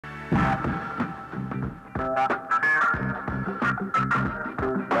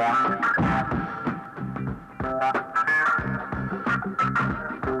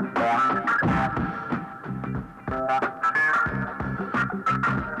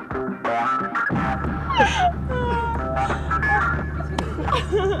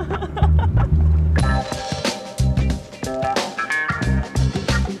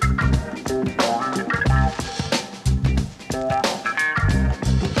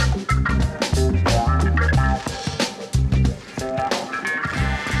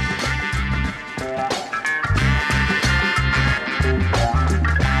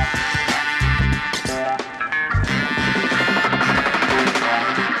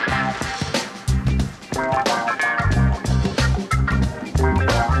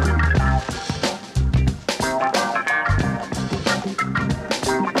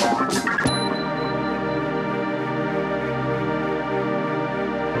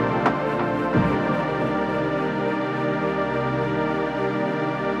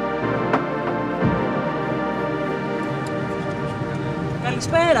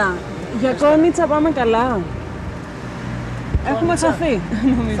Καλησπέρα. Για Κόνιτσα πάμε καλά. Έχουμε χαθεί,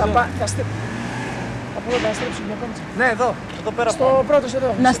 νομίζω. Θα πούμε να στρίψουμε για Κόνιτσα. Ναι, εδώ πέρα. Στο πρώτο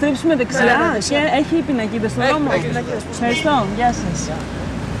εδώ. Να στρίψουμε δεξιά. Και έχει πινακίδες στον δρόμο. Ευχαριστώ. Γεια σας.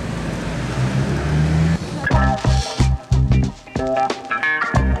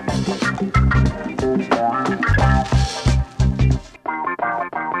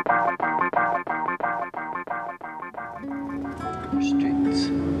 Streets.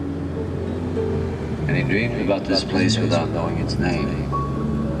 And he dreamed about this place without knowing its name.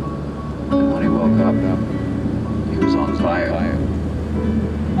 And when he woke up, he was on fire.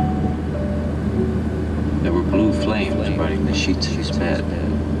 There were blue flames burning the sheets of his bed.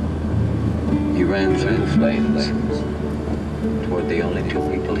 He ran through the flames toward the only two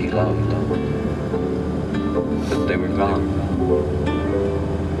people he loved. But they were gone.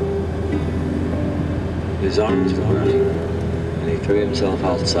 His arms were burning, and he threw himself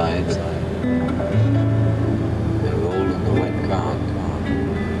outside and rolled in the wet ground.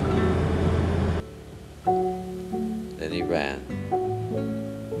 Then he ran.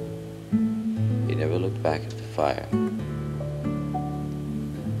 He never looked back at the fire.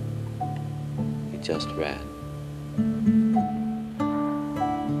 He just ran.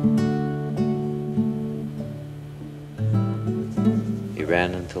 He ran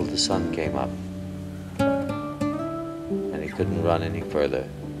until the sun came up. Couldn't run any further.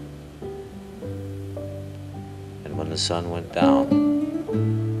 And when the sun went down,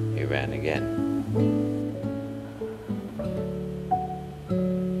 he ran again.